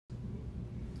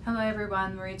Hello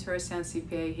everyone, Marie Torresian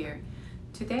CPA here.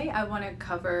 Today I want to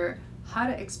cover how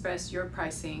to express your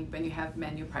pricing when you have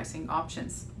menu pricing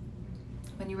options.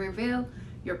 When you reveal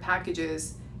your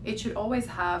packages, it should always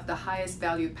have the highest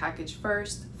value package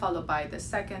first, followed by the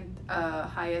second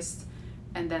highest,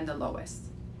 and then the lowest.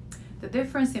 The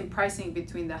difference in pricing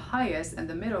between the highest and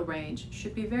the middle range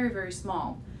should be very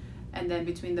small, and then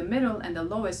between the middle and the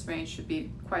lowest range should be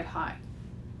quite high.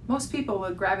 Most people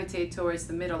will gravitate towards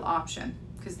the middle option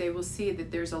because they will see that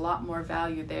there's a lot more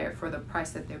value there for the price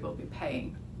that they will be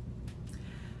paying.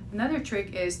 Another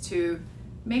trick is to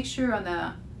make sure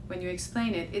when you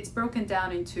explain it, it's broken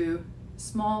down into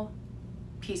small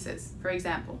pieces. For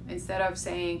example, instead of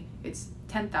saying it's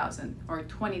 10,000 or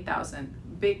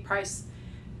 20,000, big price,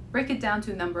 break it down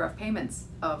to a number of payments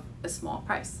of a small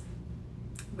price.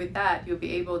 With that, you'll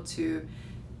be able to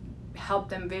help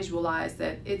them visualize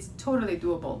that it's totally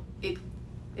doable.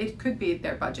 It could be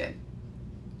their budget.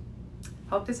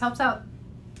 Hope this helps out.